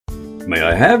May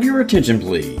I have your attention,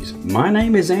 please? My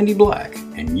name is Andy Black,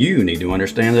 and you need to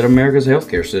understand that America's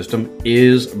healthcare system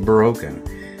is broken.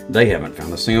 They haven't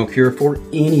found a single cure for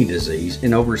any disease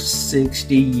in over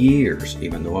 60 years,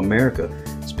 even though America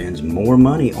spends more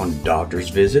money on doctor's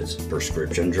visits,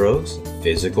 prescription drugs,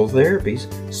 physical therapies,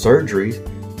 surgeries,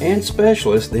 and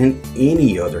specialists than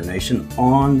any other nation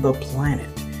on the planet.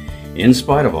 In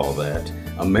spite of all that,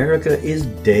 America is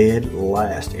dead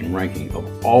last in ranking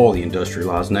of all the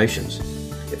industrialized nations.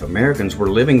 If Americans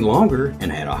were living longer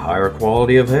and had a higher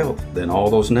quality of health than all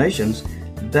those nations,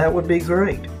 that would be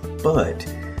great. But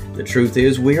the truth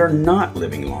is we are not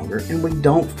living longer and we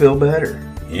don't feel better.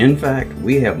 In fact,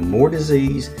 we have more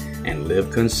disease and live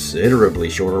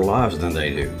considerably shorter lives than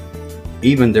they do.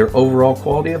 Even their overall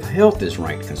quality of health is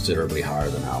ranked considerably higher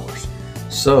than ours.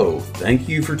 So, thank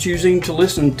you for choosing to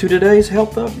listen to today's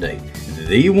Health Update,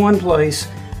 the one place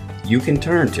you can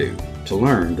turn to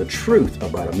learn the truth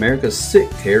about America's sick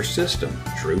care system.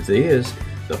 Truth is,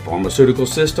 the pharmaceutical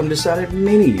system decided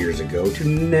many years ago to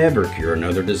never cure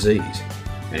another disease.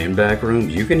 And in back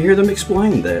rooms, you can hear them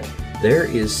explain that there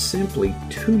is simply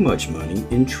too much money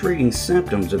in treating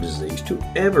symptoms of disease to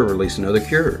ever release another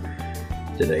cure.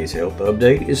 Today's Health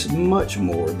Update is much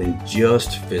more than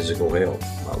just physical health.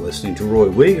 By listening to Roy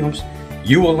Williams,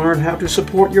 you will learn how to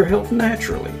support your health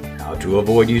naturally, how to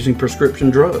avoid using prescription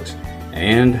drugs,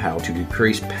 and how to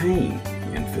decrease pain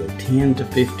and feel 10 to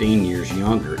 15 years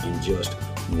younger in just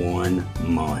 1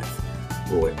 month.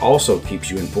 Roy also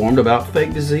keeps you informed about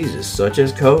fake diseases such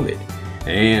as COVID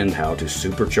and how to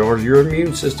supercharge your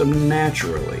immune system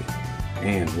naturally.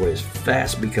 And what is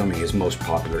fast becoming his most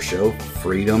popular show,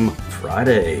 Freedom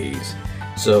Fridays.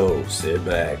 So sit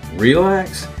back,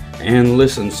 relax, and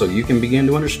listen so you can begin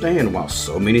to understand why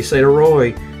so many say to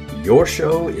Roy, your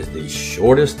show is the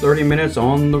shortest 30 minutes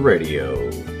on the radio.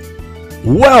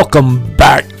 Welcome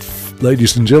back,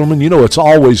 ladies and gentlemen. You know, it's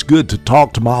always good to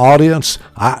talk to my audience.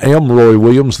 I am Roy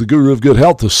Williams, the guru of good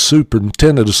health, the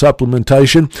superintendent of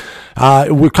supplementation.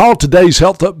 We call today's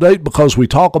Health Update because we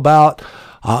talk about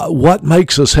what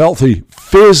makes us healthy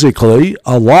physically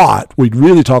a lot. We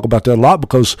really talk about that a lot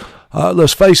because,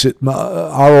 let's face it,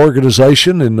 our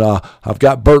organization, and I've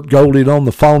got Burt Golding on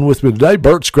the phone with me today.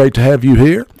 Burt, it's great to have you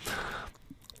here.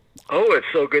 Oh, it's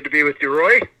so good to be with you,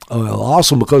 Roy. Well,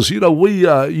 awesome, because, you know,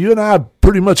 you and I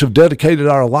pretty much have dedicated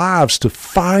our lives to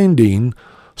finding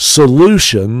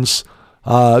solutions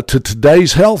to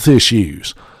today's health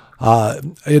issues.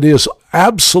 It is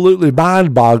absolutely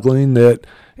mind-boggling that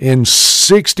in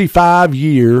 65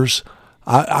 years,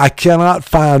 I cannot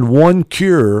find one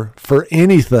cure for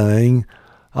anything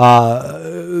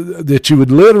that you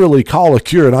would literally call a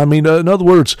cure. And I mean, in other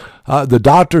words, the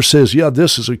doctor says, yeah,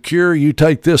 this is a cure. You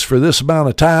take this for this amount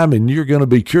of time and you're going to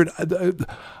be cured.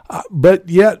 But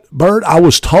yet, Bert, I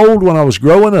was told when I was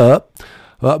growing up,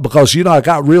 because, you know, I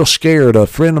got real scared. A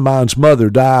friend of mine's mother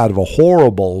died of a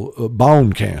horrible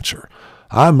bone cancer.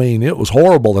 I mean, it was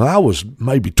horrible, and I was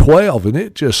maybe 12, and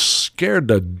it just scared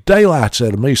the daylights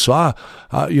out of me. So,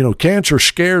 cancer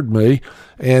scared me,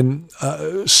 and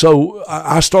so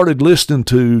I started listening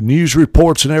to news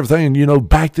reports and everything. And, you know,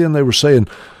 back then they were saying,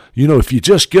 you know, if you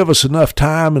just give us enough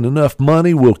time and enough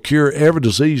money, we'll cure every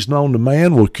disease known to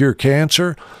man. We'll cure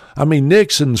cancer. I mean,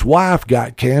 Nixon's wife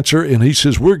got cancer, and he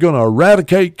says, we're going to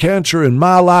eradicate cancer in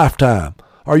my lifetime.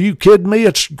 Are you kidding me?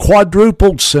 It's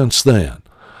quadrupled since then.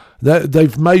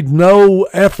 They've made no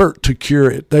effort to cure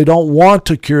it. They don't want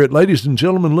to cure it. Ladies and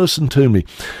gentlemen, listen to me.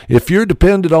 If you're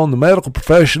dependent on the medical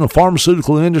profession, the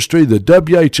pharmaceutical industry, the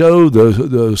WHO,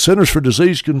 the Centers for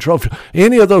Disease Control,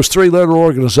 any of those three-letter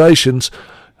organizations,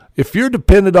 if you're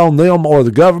dependent on them or the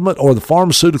government or the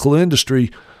pharmaceutical industry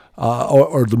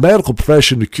or the medical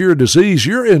profession to cure disease,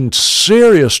 you're in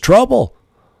serious trouble.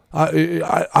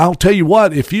 I'll tell you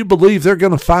what, if you believe they're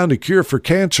going to find a cure for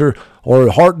cancer or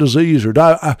heart disease or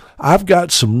I've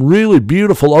got some really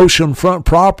beautiful oceanfront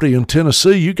property in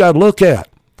Tennessee you got to look at.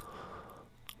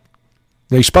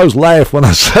 Now, you're supposed to laugh when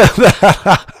I said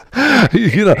that.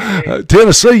 You know,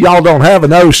 Tennessee, y'all don't have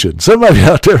an ocean. Somebody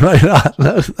out there may not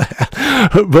know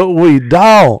that, but we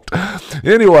don't.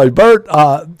 Anyway, Bert,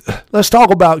 let's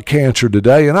talk about cancer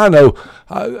today. And I know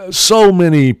so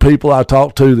many people I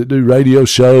talk to that do radio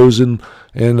shows and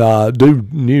do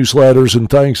newsletters and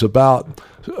things about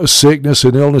sickness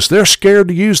and illness. They're scared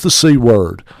to use the C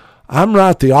word. I'm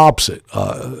right the opposite.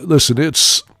 Listen,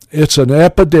 it's an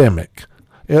epidemic.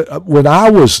 When I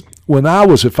was,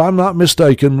 if I'm not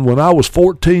mistaken, when I was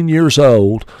 14 years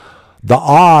old, the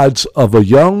odds of a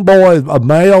young boy, a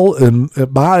male in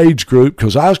my age group,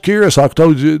 because I was curious, I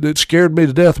told you it scared me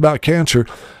to death about cancer.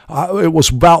 It was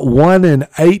about 1 in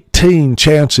 18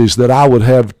 chances that I would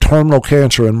have terminal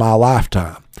cancer in my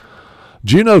lifetime.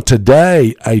 Do you know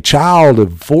today, a child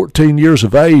of 14 years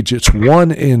of age, it's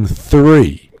 1 in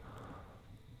 3.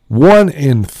 1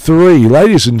 in 3.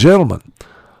 Ladies and gentlemen,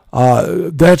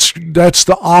 that's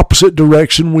the opposite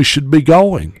direction we should be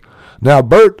going. Now,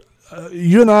 Burt,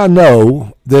 you and I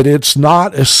know that it's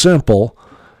not as simple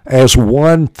as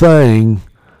one thing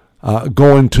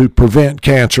going to prevent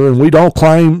cancer, and we don't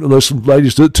claim, listen,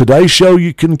 ladies, today's show,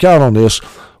 you can count on this.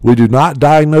 We do not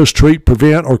diagnose, treat,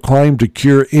 prevent, or claim to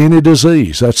cure any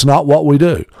disease. That's not what we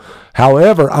do.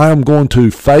 However, I am going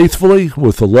to faithfully,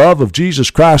 with the love of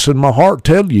Jesus Christ in my heart,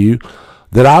 tell you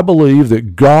that I believe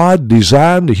that God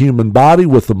designed the human body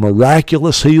with a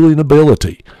miraculous healing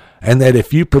ability, and that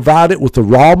if you provide it with the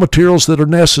raw materials that are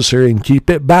necessary and keep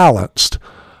it balanced,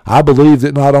 I believe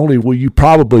that not only will you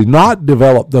probably not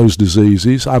develop those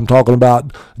diseases, I'm talking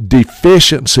about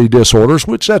deficiency disorders,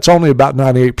 which that's only about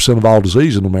 98% of all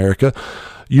disease in America.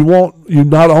 You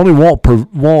not only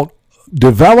won't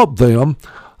develop them,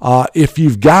 if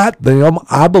you've got them,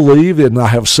 I believe, and I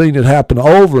have seen it happen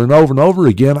over and over and over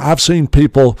again, I've seen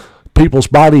people's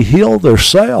body heal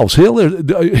themselves, heal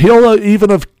even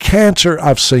of cancer.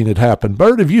 I've seen it happen.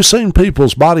 Bert, have you seen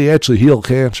people's body actually heal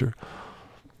cancer?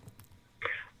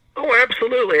 Oh,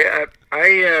 absolutely.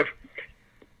 I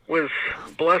was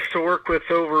blessed to work with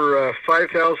over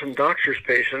 5,000 doctor's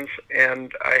patients,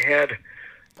 and I had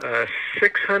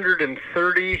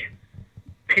 630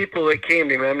 people that came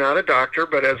to me. I'm not a doctor,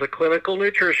 but as a clinical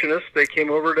nutritionist, they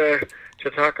came over to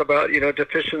talk about,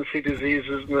 deficiency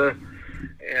diseases,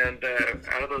 and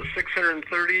out of those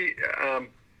 630,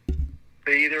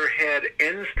 they either had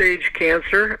end-stage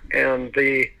cancer and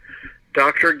the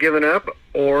doctor had given up,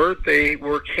 or they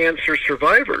were cancer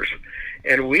survivors.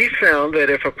 And we found that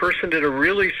if a person did a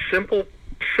really simple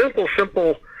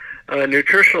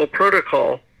nutritional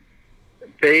protocol,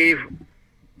 they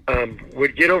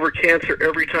would get over cancer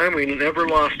every time. We never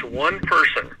lost one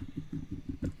person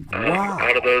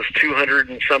out of those 200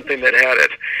 and something that had it.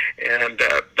 And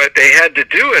but they had to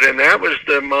do it, and that was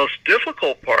the most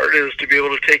difficult part, is to be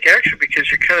able to take action, because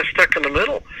you're kind of stuck in the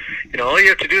middle. All you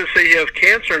have to do is say you have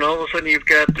cancer, and all of a sudden you've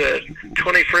got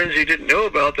 20 friends you didn't know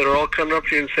about that are all coming up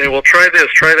to you and saying, well, try this,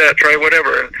 try that, try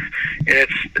whatever. And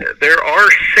there are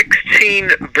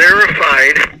 16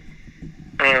 verified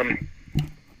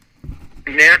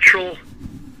natural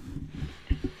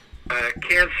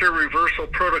cancer reversal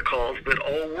protocols that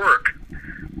all work,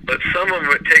 but some of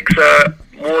them it takes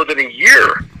more than a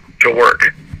year to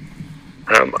work.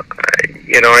 I'm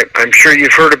sure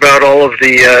you've heard about all of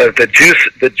the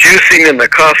juicing and the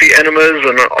coffee enemas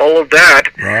and all of that.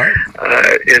 Right.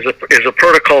 Is a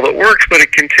protocol that works, but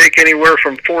it can take anywhere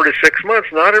from 4 to 6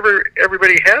 months. Not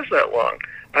everybody has that long.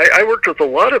 I worked with a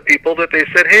lot of people that they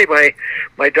said, hey,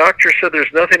 my doctor said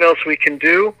there's nothing else we can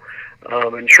do.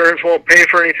 Insurance won't pay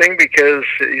for anything, because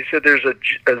he said there's a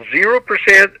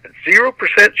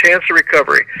 0% chance of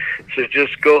recovery. So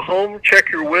just go home, check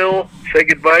your will, say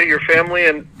goodbye to your family,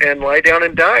 and lie down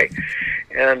and die.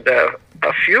 And a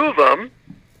few of them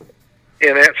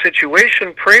in that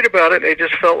situation prayed about it. And they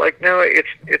just felt like, no,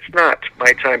 it's not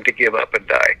my time to give up and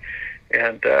die.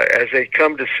 And as they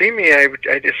come to see me, I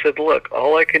just said, look,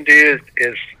 all I can do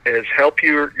is help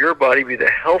your body be the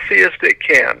healthiest it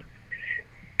can.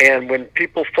 And when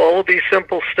people follow these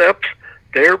simple steps,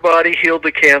 their body healed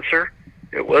the cancer.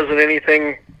 It wasn't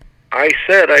anything I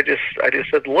said. I just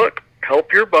said, look,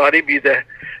 help your body be the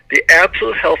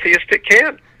absolute healthiest it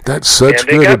can. That's such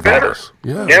good advice.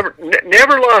 Yeah.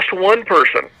 Never lost one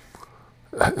person.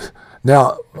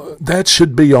 Now, that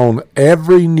should be on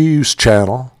every news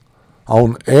channel,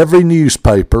 on every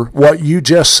newspaper, what you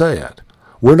just said.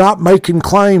 We're not making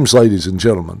claims, ladies and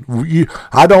gentlemen.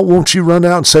 I don't want you run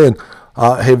out and saying,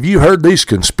 have you heard these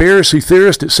conspiracy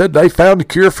theorists that said they found a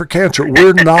cure for cancer?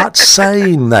 We're not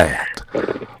saying that.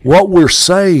 What we're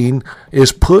saying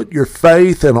is put your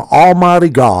faith in Almighty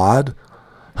God,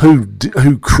 who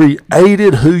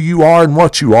created who you are and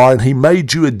what you are, and He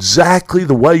made you exactly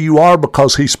the way you are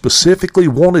because He specifically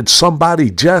wanted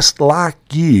somebody just like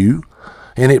you,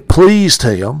 and it pleased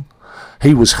Him.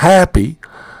 He was happy,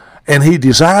 and He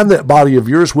designed that body of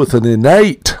yours with an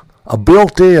innate, a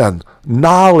built-in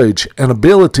knowledge and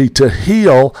ability to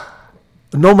heal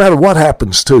no matter what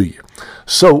happens to you.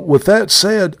 So with that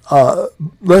said,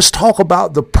 let's talk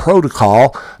about the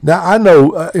protocol. Now, I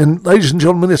know, and ladies and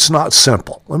gentlemen, it's not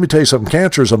simple. Let me tell you something.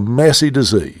 Cancer is a messy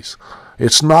disease.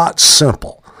 It's not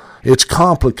simple. It's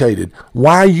complicated.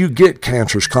 Why you get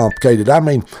cancer is complicated. I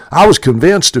mean, I was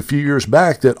convinced a few years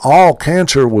back that all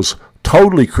cancer was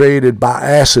totally created by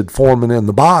acid forming in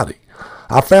the body.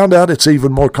 I found out it's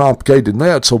even more complicated than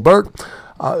that. So, Burt,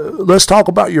 let's talk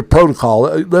about your protocol.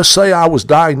 Let's say I was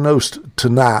diagnosed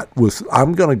tonight with,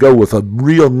 I'm going to go with a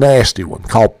real nasty one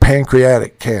called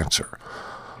pancreatic cancer.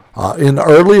 In the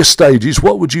earliest stages,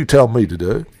 what would you tell me to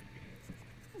do?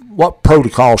 What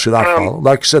protocol should I follow?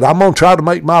 Like I said, I'm going to try to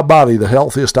make my body the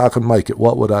healthiest I can make it.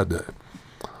 What would I do?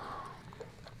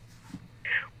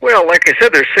 Well, like I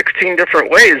said, there's 16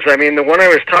 different ways. I mean, the one I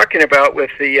was talking about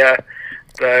with the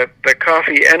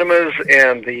coffee enemas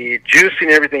and the juicing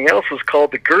and everything else was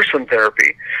called the Gerson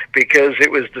therapy, because it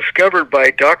was discovered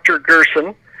by Dr.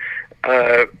 Gerson,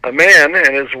 a man,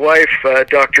 and his wife,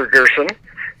 Dr. Gerson.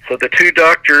 So the two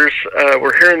doctors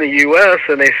were here in the U.S.,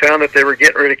 and they found that they were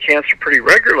getting rid of cancer pretty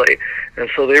regularly. And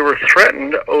so they were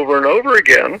threatened over and over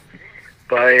again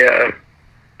by a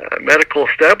medical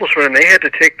establishment, and they had to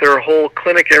take their whole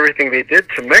clinic, everything they did,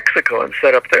 to Mexico and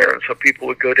set up there. And so people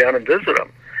would go down and visit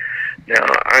them. Now,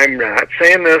 I'm not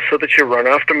saying this so that you run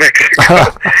off to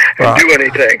Mexico and do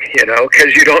anything,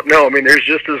 because you don't know. I mean, there's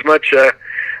just as much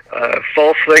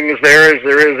false things there as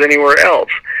there is anywhere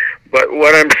else. But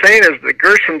what I'm saying is the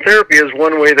Gerson therapy is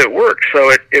one way that works. So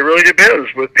it really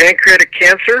depends. With pancreatic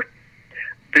cancer,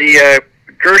 the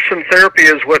Gerson therapy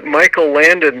is what Michael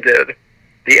Landon did,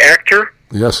 the actor.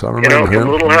 Yes, I remember him.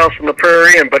 From Little House on the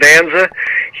Prairie and Bonanza.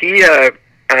 He had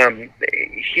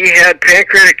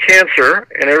pancreatic cancer,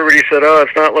 and everybody said, "Oh,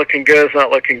 it's not looking good. It's not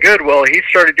looking good." Well, he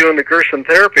started doing the Gerson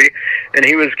therapy, and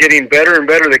he was getting better and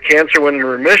better. The cancer went in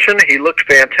remission. He looked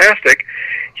fantastic.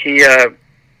 He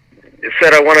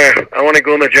said, "I want to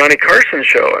go on the Johnny Carson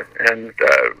show," and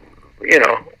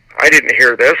I didn't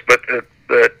hear this, but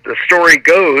the story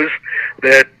goes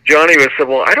that Johnny was said,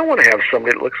 "Well, I don't want to have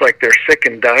somebody that looks like they're sick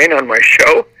and dying on my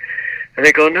show." And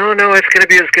they go, no, it's going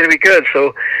to be good.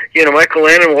 So, Michael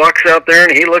Landon walks out there,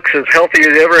 and he looks as healthy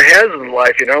as he ever has in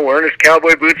life, wearing his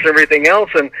cowboy boots and everything else.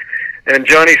 And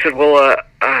Johnny said, "Well,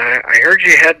 I heard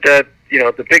you had, the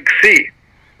big C,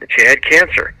 that you had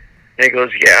cancer." And he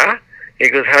goes, "Yeah." He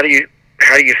goes, How do you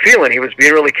feel?" And he was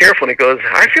being really careful. And he goes,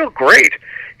 "I feel great."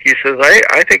 He says,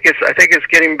 I think it's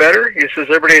getting better. He says,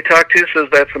 "Everybody I talk to says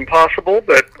that's impossible,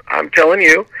 but I'm telling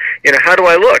you, how do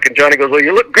I look?" And Johnny goes, "Well,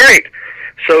 you look great."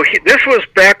 So this was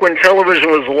back when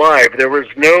television was live. There was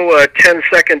no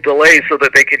 10-second delay so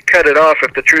that they could cut it off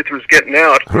if the truth was getting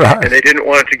out, right, and they didn't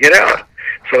want it to get out.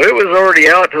 So it was already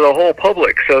out to the whole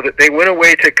public, so that they went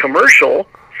away to commercial.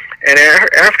 And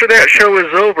after that show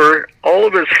was over, all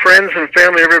of his friends and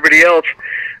family, everybody else,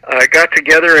 got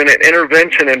together in an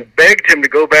intervention and begged him to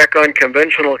go back on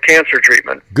conventional cancer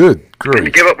treatment. Good, great. And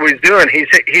to give up what he's doing. He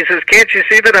says, "Can't you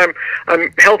see that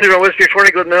I'm healthier than I was before?" And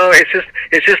he goes, "No,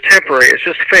 it's just temporary. It's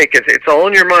just fake. It's all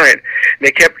in your mind." And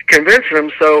they kept convincing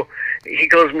him. So he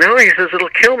goes, "No," he says, "it'll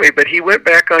kill me." But he went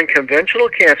back on conventional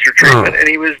cancer treatment, and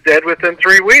he was dead within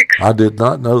 3 weeks. I did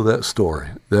not know that story.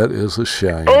 That is a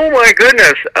shame. Oh my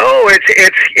goodness! Oh,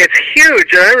 it's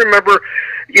huge. And I remember,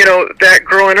 that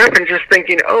growing up and just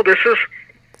thinking, "Oh, this is."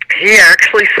 He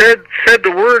actually said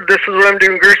the word, "This is what I'm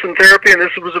doing, Gerson therapy," and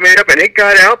this was made up, and it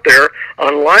got out there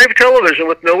on live television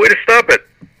with no way to stop it.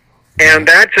 And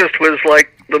that just was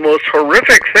like the most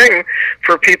horrific thing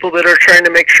for people that are trying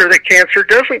to make sure that cancer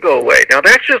doesn't go away. Now,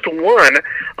 that's just one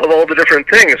of all the different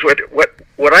things.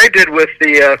 What I did with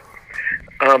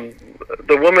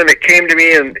the woman that came to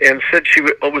me and said she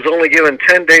was only given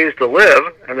 10 days to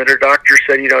live, and that her doctor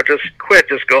said, "Just quit,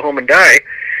 just go home and die."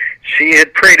 She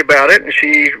had prayed about it, and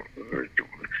she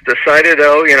decided,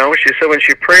 she said when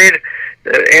she prayed,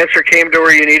 the answer came to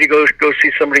her, "You need to go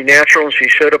see somebody natural." And she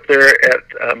showed up there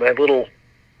at my little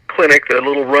clinic, the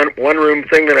little one-room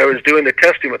thing that I was doing the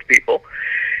testing with people.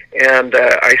 And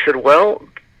I said, "Well,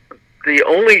 the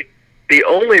only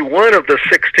one of the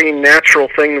 16 natural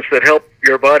things that help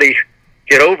your body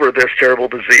get over this terrible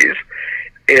disease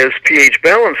is pH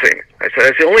balancing." I said,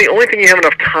 "That's the only thing you have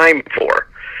enough time for."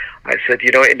 I said,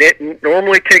 it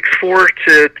normally takes 4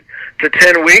 to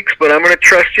 10 weeks, but I'm going to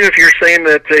trust you if you're saying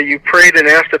that you prayed and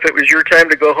asked if it was your time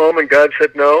to go home, and God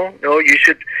said no, you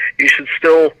should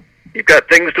still, you've got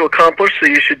things to accomplish, so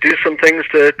you should do some things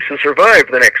to survive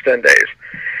the next 10 days.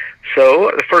 So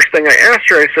the first thing I asked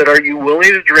her, I said, "Are you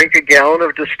willing to drink a gallon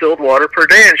of distilled water per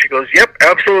day?" And she goes, "Yep,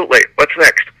 absolutely. What's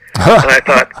next?" And I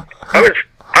thought, I was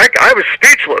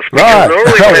speechless, because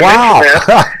normally when I mention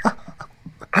that,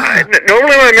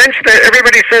 normally when I mention that,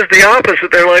 everybody says the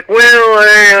opposite. They're like,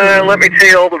 "Well, let me tell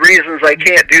you all the reasons I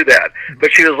can't do that."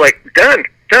 But she was like, done,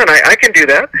 I can do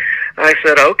that. I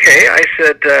said, "Okay." I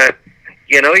said,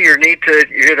 you're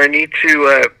gonna need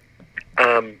to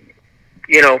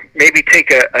maybe take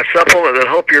a supplement that'll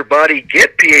help your body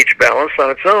get pH balanced on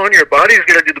its own. Your body's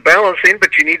going to do the balancing,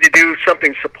 but you need to do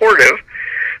something supportive.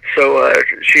 So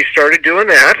she started doing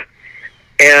that,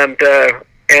 and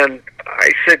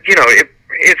I said,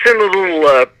 it's in the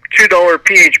little $2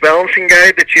 pH balancing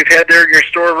guide that you've had there in your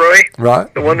store, Roy.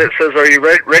 Right. The one that says, "Are you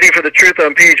ready for the truth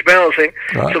on pH balancing?"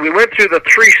 Right. So we went through the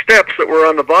 3 steps that were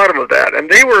on the bottom of that, and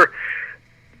they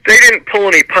didn't pull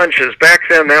any punches. Back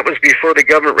then, that was before the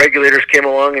government regulators came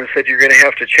along and said you're going to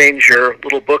have to change your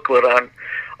little booklet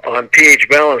on pH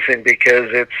balancing because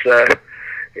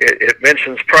it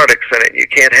mentions products in it. You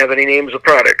can't have any names of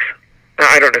products.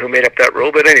 I don't know who made up that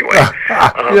rule, but anyway.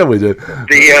 Yeah, we do.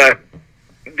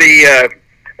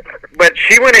 But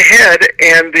she went ahead,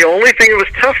 and the only thing that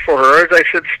was tough for her is I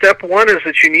said, step 1 is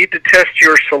that you need to test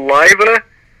your saliva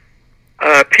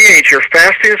pH, your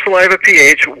fasting saliva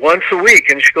pH, once a week.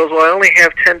 And she goes, well, I only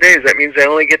have 10 days. That means I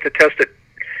only get to test it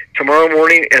tomorrow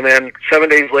morning and then 7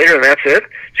 days later, and that's it.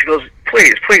 She goes,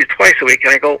 please, twice a week.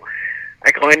 And I go,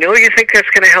 I know you think that's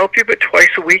going to help you, but twice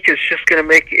a week is just going to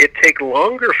make it take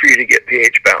longer for you to get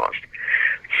pH balanced.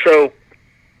 So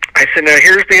I said, now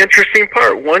here's the interesting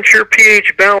part. Once you're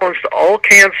pH balanced, all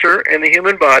cancer in the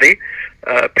human body,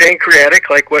 pancreatic,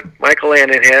 like what Michael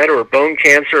Annan had, or bone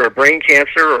cancer, or brain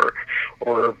cancer,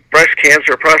 or breast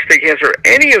cancer, or prostate cancer,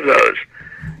 any of those,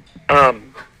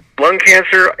 lung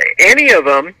cancer, any of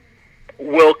them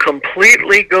will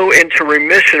completely go into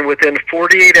remission within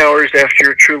 48 hours after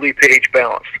you're truly pH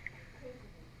balanced.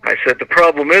 I said, the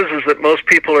problem is that most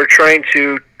people are trying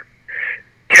to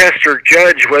test or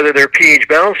judge whether they're pH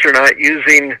balanced or not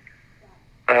using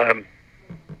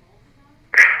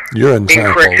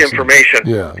incorrect information.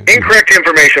 Yeah. Incorrect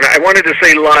information. I wanted to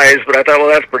say lies, but I thought, well,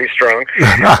 that's pretty strong.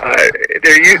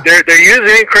 They're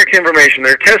using incorrect information.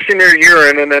 They're testing their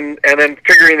urine and then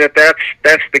figuring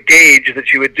that's the gauge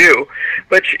that you would do.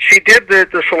 But she did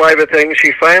the saliva thing.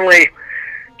 She finally,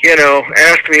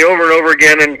 asked me over and over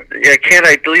again, and can't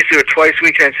I at least do it twice a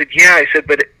week? And I said, yeah. I said,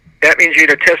 but that means you're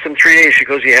going to test in 3 days. She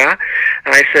goes, yeah.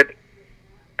 And I said,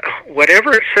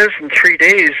 whatever it says in 3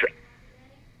 days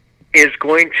is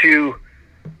going to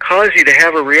cause you to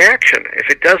have a reaction. If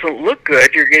it doesn't look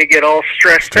good, you're going to get all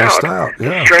stressed out.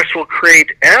 Yeah. Stress will create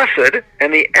acid,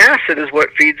 and the acid is what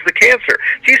feeds the cancer.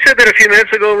 So you said that a few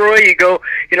minutes ago, Roy. You go,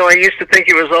 I used to think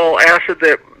it was all acid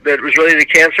that was related to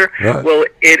cancer. Right. Well,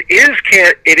 it is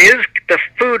the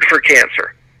food for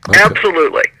cancer. Okay.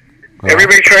 Absolutely. Right.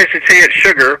 Everybody tries to say it's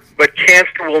sugar, but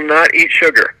cancer will not eat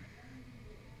sugar.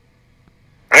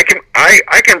 I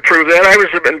can prove that. I was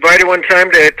invited one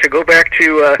time to go back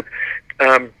to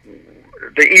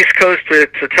the East Coast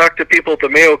to talk to people at the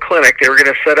Mayo Clinic. They were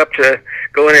going to set up to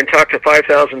go in and talk to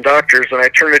 5,000 doctors, and I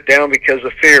turned it down because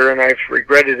of fear, and I've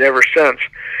regretted it ever since.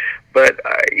 But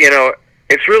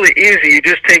it's really easy. You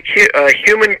just take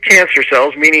human cancer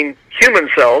cells, meaning human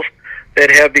cells that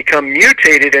have become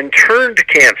mutated and turned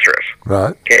cancerous. Right.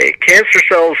 Okay, cancer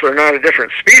cells are not a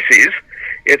different species.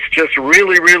 It's just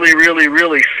really, really, really,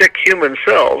 really sick human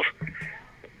cells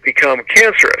become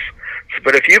cancerous.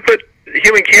 But if you put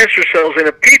human cancer cells in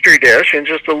a petri dish and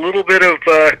just a little bit of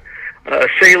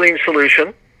saline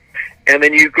solution, and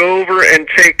then you go over and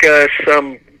take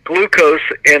some glucose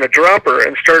in a dropper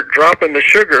and start dropping the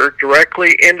sugar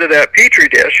directly into that petri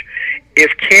dish,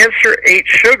 if cancer ate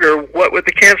sugar, what would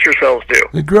the cancer cells do?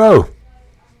 They grow.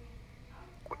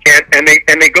 And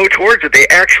they go towards it. They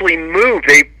actually move.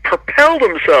 They propel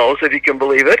themselves, if you can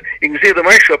believe it. You can see with the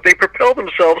microscope. They propel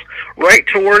themselves right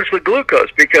towards the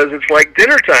glucose because it's like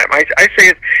dinner time. I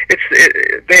say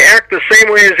they act the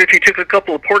same way as if you took a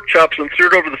couple of pork chops and threw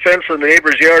it over the fence in the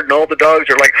neighbor's yard, and all the dogs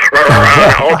are like rah, rah,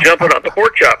 rah, all jumping on the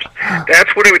pork chops.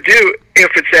 That's what it would do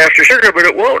if it's after sugar, but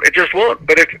it won't. It just won't.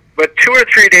 But 2 or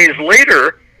 3 days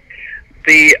later,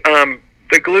 the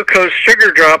glucose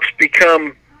sugar drops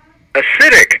become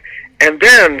acidic, and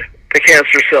then the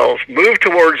cancer cells move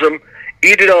towards them,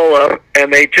 eat it all up,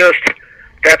 and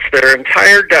that's their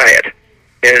entire diet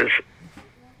is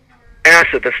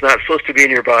acid that's not supposed to be in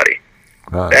your body.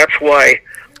 Right. That's why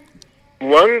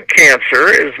lung cancer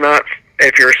is not,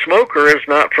 if you're a smoker, is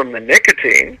not from the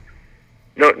nicotine.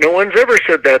 No one's ever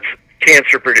said that's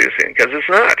cancer producing, because it's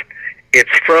not.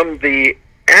 It's from the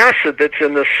acid that's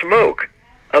in the smoke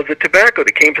of the tobacco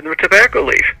that came from the tobacco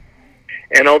leaf.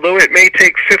 And although it may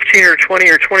take 15 or 20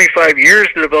 or 25 years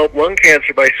to develop lung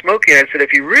cancer by smoking, I said,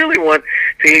 if you really want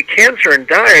to get cancer and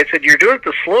die, I said, you're doing it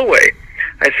the slow way.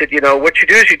 I said, what you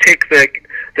do is you take the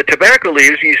tobacco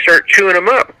leaves and you start chewing them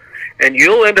up, and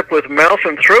you'll end up with mouth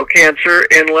and throat cancer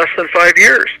in less than 5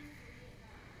 years.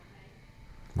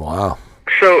 Wow.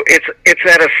 So it's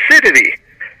that acidity.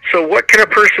 So what can a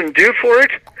person do for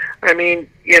it? I mean,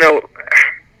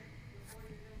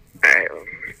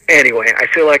 anyway, I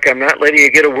feel like I'm not letting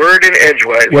you get a word in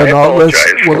edgewise. I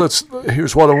apologize.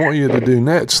 Here's what I want you to do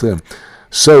next then.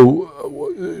 So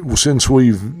since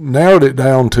we've narrowed it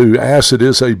down to acid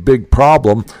is a big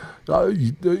problem,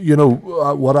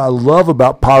 what I love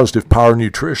about Positive Power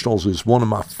Nutritionals is one of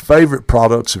my favorite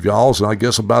products of y'all's, and I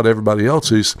guess about everybody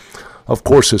else's, of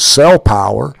course, is Cell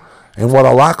Power. And what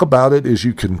I like about it is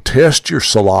you can test your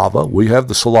saliva. We have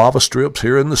the saliva strips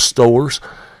here in the stores,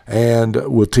 and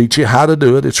we'll teach you how to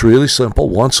do it. It's really simple,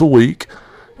 once a week.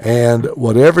 And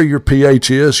whatever your pH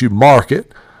is, you mark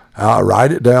it,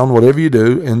 write it down, whatever you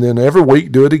do, and then every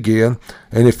week do it again.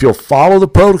 And if you'll follow the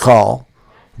protocol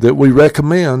that we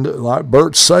recommend, like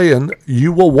Burt's saying,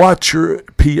 you will watch your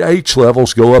pH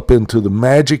levels go up into the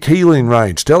magic healing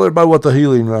range. Tell everybody what the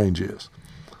healing range is.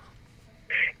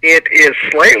 It is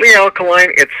slightly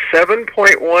alkaline. It's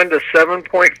 7.1 to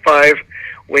 7.5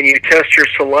 when you test your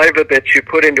saliva that you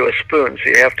put into a spoon. So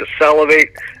you have to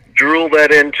salivate, drool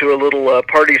that into a little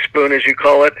party spoon, as you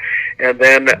call it, and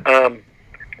then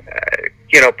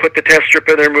put the test strip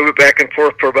in there, move it back and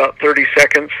forth for about 30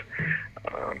 seconds.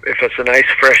 If it's a nice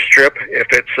fresh strip, if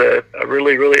it's a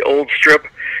really, really old strip,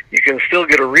 you can still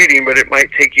get a reading, but it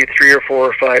might take you 3 or 4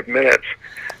 or 5 minutes.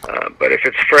 But if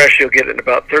it's fresh, you'll get it in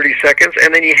about 30 seconds.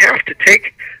 And then you have to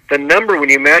take the number when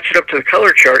you match it up to the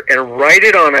color chart and write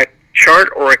it on a chart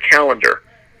or a calendar.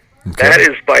 Okay. That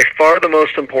is by far the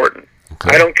most important.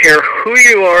 Okay. I don't care who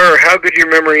you are or how good your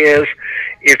memory is.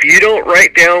 If you don't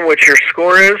write down what your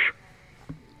score is,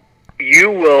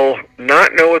 you will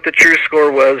not know what the true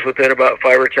score was within about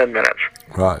 5 or 10 minutes.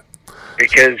 Right.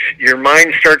 Because your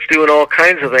mind starts doing all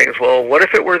kinds of things. Well, what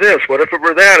if it were this? What if it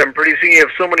were that? And pretty soon you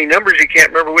have so many numbers you can't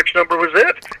remember which number was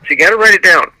it. So you got to write it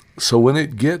down. So when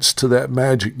it gets to that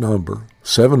magic number,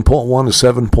 7.1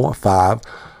 to 7.5,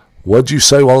 what'd you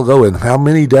say a while ago? In how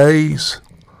many days?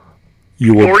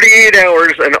 48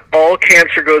 hours and all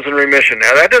cancer goes in remission.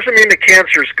 Now that doesn't mean the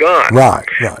cancer's gone. Right.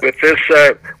 With this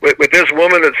with this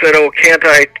woman that said, "Oh, can't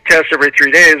I test every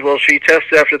 3 days?" Well, she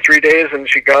tested after 3 days and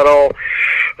she got all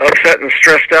upset and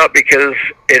stressed out because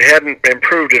it hadn't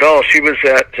improved at all. She was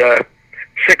at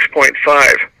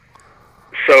 6.5.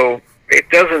 So it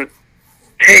doesn't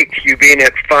take you being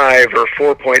at 5 or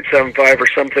 4.75 or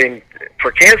something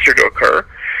for cancer to occur.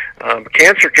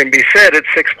 Cancer can be fed at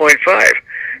 6.5.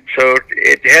 So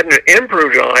it hadn't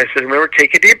improved at all. I said, remember,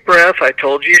 take a deep breath. I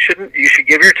told you you should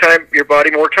give your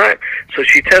body more time. So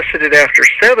she tested it after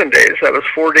 7 days. That was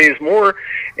 4 days more,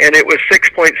 and it was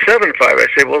 6.75. I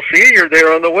said, well, see, you're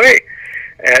there on the way.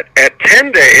 At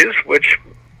 10 days, which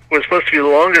was supposed to be the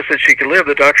longest that she could live,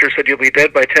 the doctor said you'll be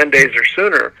dead by 10 days or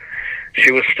sooner.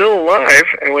 She was still alive,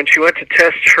 and when she went to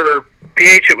test her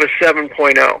pH, it was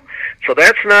 7.0. So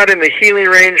that's not in the healing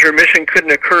range. Remission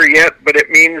couldn't occur yet, but it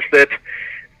means that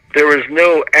there was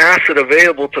no acid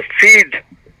available to feed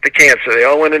the cancer. They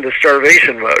all went into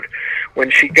starvation mode.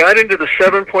 When she got into the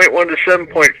 7.1 to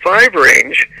 7.5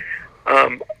 range,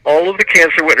 all of the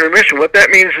cancer went in remission. What that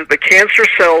means is the cancer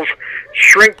cells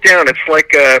shrink down. It's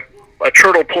like a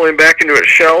turtle pulling back into its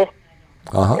shell,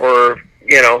 or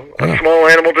a small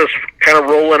animal just kind of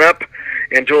rolling up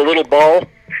into a little ball.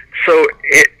 So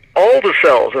all the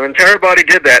cells, an entire body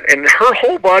did that, and her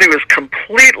whole body was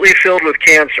completely filled with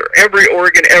cancer. Every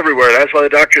organ, everywhere. That's why the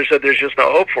doctor said there's just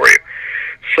no hope for you.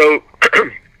 So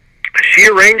she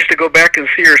arranged to go back and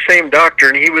see her same doctor,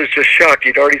 and he was just shocked.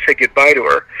 He'd already said goodbye to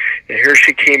her. And here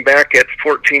she came back at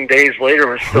 14 days later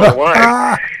and was still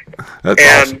alive. That's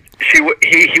and awesome.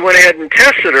 He went ahead and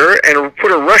tested her and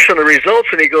put a rush on the results,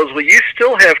 and he goes, well, you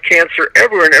still have cancer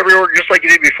everywhere in every organ just like you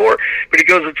did before. But he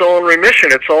goes, it's all in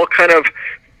remission. It's all kind of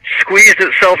squeezed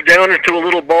itself down into a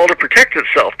little ball to protect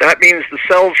itself. That means the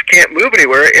cells can't move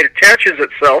anywhere. It attaches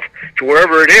itself to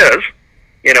wherever it is.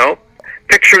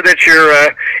 Picture that you're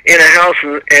in a house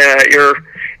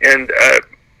and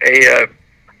a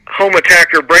home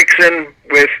attacker breaks in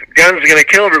with guns going to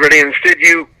kill everybody. Instead,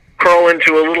 you crawl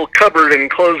into a little cupboard and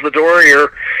close the door.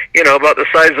 You're, about the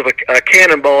size of a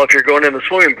cannonball if you're going in the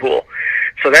swimming pool.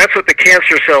 So that's what the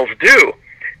cancer cells do.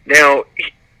 Now,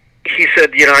 he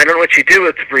said, I don't know what you do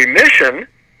with remission,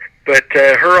 but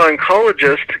her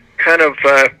oncologist kind of,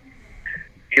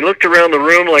 he looked around the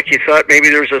room like he thought maybe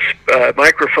there was a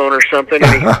microphone or something,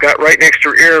 and he got right next to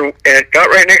her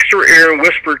ear and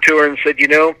whispered to her and said,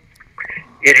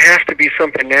 it has to be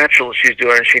something natural she's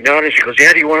doing. And she nodded. She goes,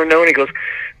 yeah, do you want to know? And he goes,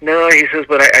 no. He says,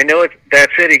 but I know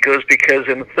that's it. He goes, because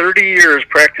in 30 years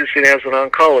practicing as an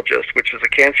oncologist, which is a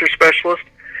cancer specialist,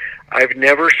 I've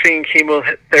never seen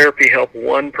chemotherapy help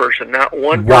one person, not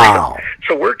one Wow. person.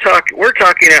 So we're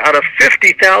talking out of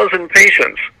 50,000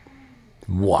 patients.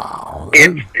 Wow.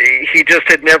 He just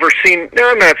had never seen.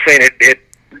 No, I'm not saying it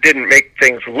didn't make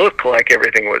things look like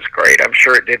everything was great. I'm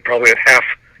sure it did, probably with half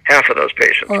of those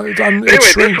patients. Anyway,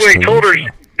 this is what he told her.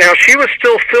 Now, she was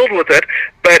still filled with it,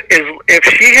 but if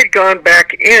she had gone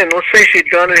back in, let's say she had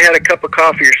gone and had a cup of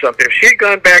coffee or something, if she had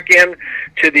gone back in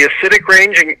to the acidic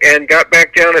range and got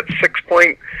back down at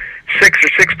 6.6 or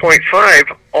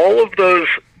 6.5, all of those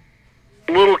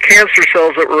little cancer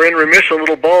cells that were in remission,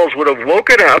 little balls, would have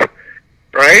woken up,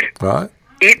 right?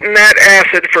 Eaten that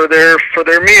acid for their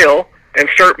meal and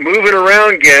start moving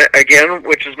around again,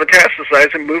 which is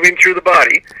metastasizing, moving through the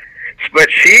body.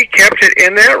 But she kept it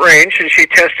in that range, and she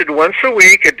tested once a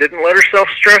week and didn't let herself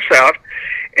stress out.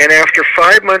 And after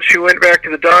 5 months, she went back to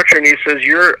the doctor, and he says,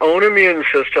 your own immune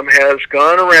system has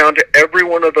gone around to every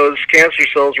one of those cancer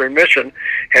cells remission,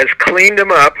 has cleaned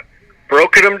them up,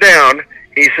 broken them down.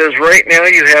 He says, right now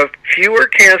you have fewer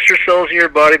cancer cells in your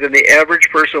body than the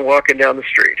average person walking down the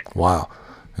street. Wow.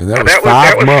 And that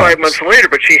was 5 months later,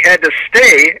 but she had to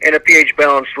stay in a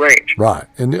pH-balanced range. Right.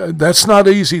 And that's not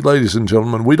easy, ladies and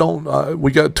gentlemen. We don't.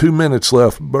 We got 2 minutes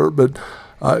left, Burt, but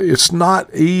it's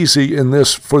not easy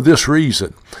for this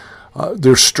reason.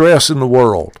 There's stress in the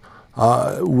world.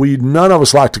 None of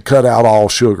us like to cut out all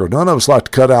sugar. None of us like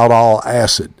to cut out all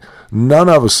acid. None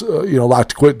of us, like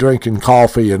to quit drinking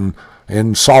coffee and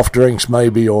soft drinks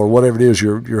maybe, or whatever it is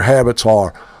your habits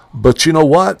are. But you know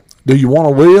what? Do you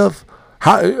want to live?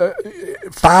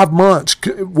 5 months?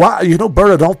 Why?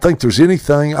 Bert, I don't think there's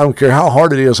anything, I don't care how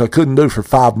hard it is, I couldn't do for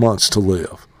 5 months to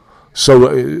live. So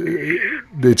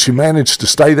did she manage to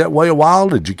stay that way a while?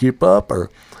 Did you keep up? Or?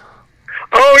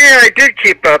 Oh, yeah, I did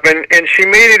keep up, and she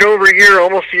made it over a year,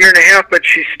 almost a year and a half, but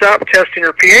she stopped testing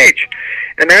her pH.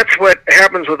 And that's what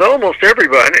happens with almost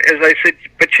everyone, as I said,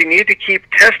 but you need to keep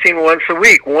testing once a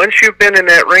week. Once you've been in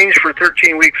that range for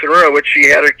 13 weeks in a row, which she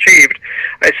had achieved,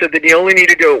 I said that you only need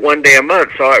to do it 1 day a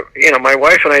month. So, my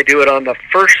wife and I do it on the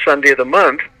first Sunday of the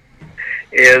month,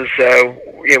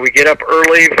 we get up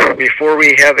early before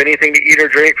we have anything to eat or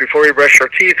drink, before we brush our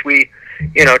teeth, we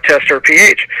test our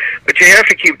pH. But you have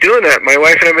to keep doing that. My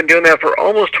wife and I have been doing that for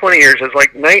almost 20 years. It's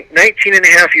like 19 and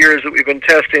a half years that we've been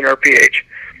testing our pH.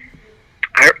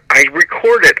 I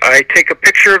record it. I take a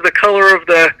picture of the color of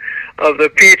the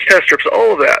pH test strips,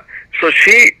 all of that. So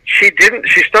she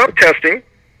stopped testing.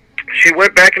 She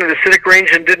went back into the acidic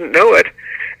range and didn't know it.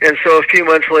 And so a few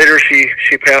months later,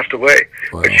 she passed away.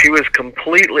 Wow. But she was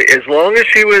completely, as long as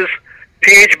she was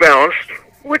pH balanced,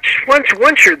 which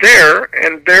once you're there,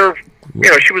 and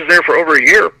she was there for over a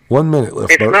year. 1 minute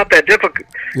left. It's not that difficult.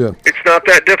 Yeah. It's not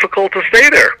that difficult to stay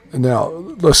there. Now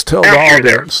let's tell the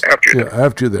audience after you're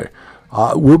there.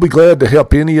 We'll be glad to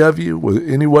help any of you with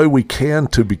any way we can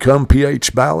to become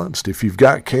pH balanced. If you've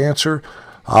got cancer,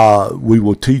 we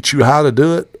will teach you how to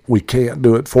do it. We can't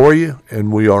do it for you,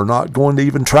 and we are not going to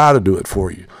even try to do it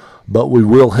for you. But we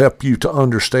will help you to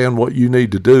understand what you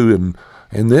need to do,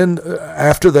 and then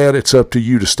after that, it's up to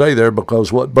you to stay there,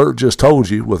 because what Bert just told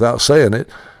you, without saying it,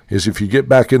 is if you get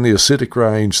back in the acidic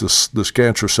range, the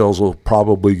cancer cells will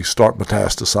probably start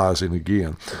metastasizing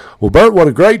again. Well, Bert, what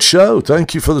a great show.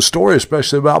 Thank you for the story,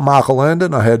 especially about Michael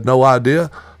Landon. I had no idea.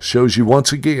 Shows you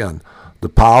once again the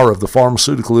power of the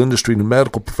pharmaceutical industry and the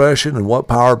medical profession. And what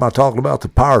power am I talking about? The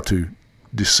power to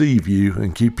deceive you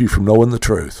and keep you from knowing the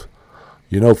truth.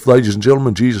 Ladies and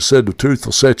gentlemen, Jesus said the truth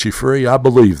will set you free. I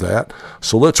believe that.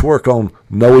 So let's work on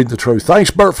knowing the truth.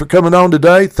 Thanks, Bert, for coming on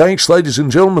today. Thanks, ladies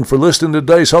and gentlemen, for listening to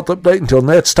today's Health Update. Until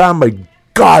next time, may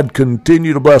God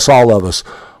continue to bless all of us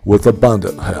with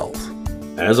abundant health.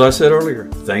 As I said earlier,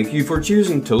 thank you for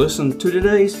choosing to listen to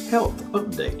today's Health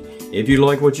Update. If you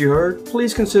like what you heard,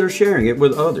 please consider sharing it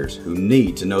with others who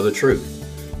need to know the truth.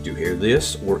 To hear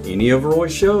this or any of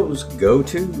Roy's shows, go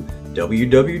to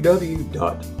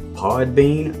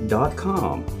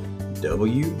www.podbean.com,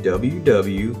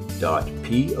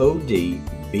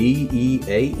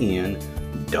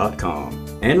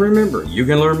 www.podbean.com. And remember, you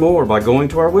can learn more by going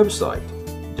to our website,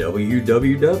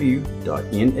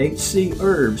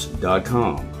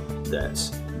 www.nhcherbs.com. That's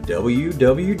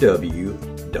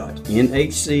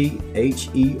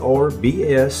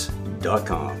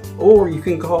www.nhcherbs.com. Or you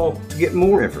can call to get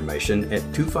more information at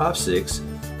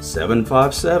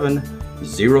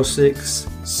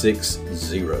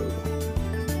 256-757-0660.